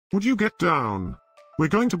Would you get down? We're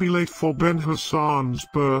going to be late for Ben Hassan's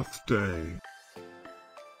birthday.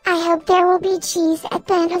 I hope there will be cheese at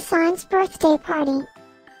Ben Hassan's birthday party.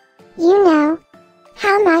 You know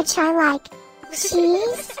how much I like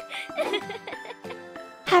cheese.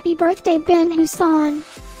 Happy birthday, Ben Hassan.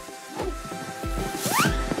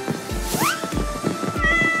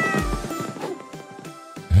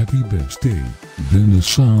 Happy birthday, Ben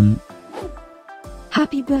Hassan.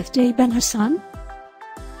 Happy birthday, Ben Hassan.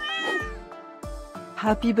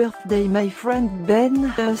 Happy birthday, my friend Ben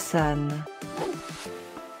Hassan.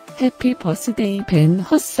 Happy birthday, Ben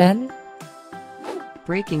Hassan.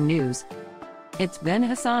 Breaking news. It's Ben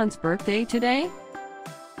Hassan's birthday today?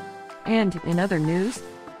 And in other news,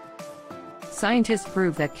 scientists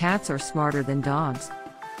prove that cats are smarter than dogs.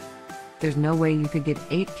 There's no way you could get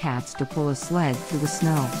 8 cats to pull a sled through the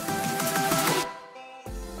snow.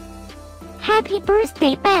 Happy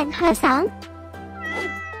birthday, Ben Hassan.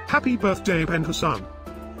 Happy birthday, Ben Hassan.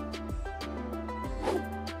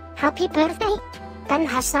 Happy birthday, Ben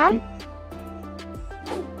Hassan.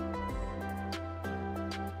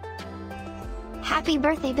 Happy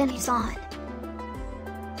birthday, Ben Hassan.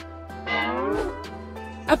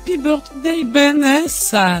 Happy birthday, Ben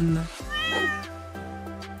Hassan.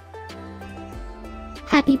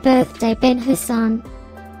 Happy birthday, Ben Hassan.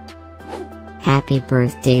 Happy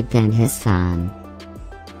birthday, Ben Hassan.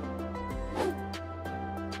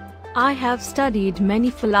 I have studied many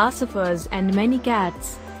philosophers and many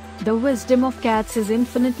cats. The wisdom of cats is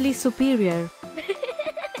infinitely superior.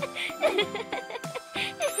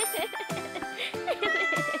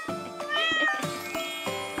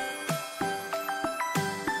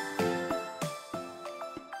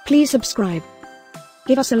 Please subscribe,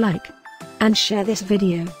 give us a like, and share this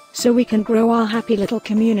video, so we can grow our happy little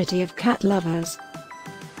community of cat lovers.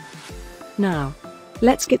 Now,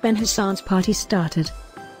 let's get Ben Hassan's party started.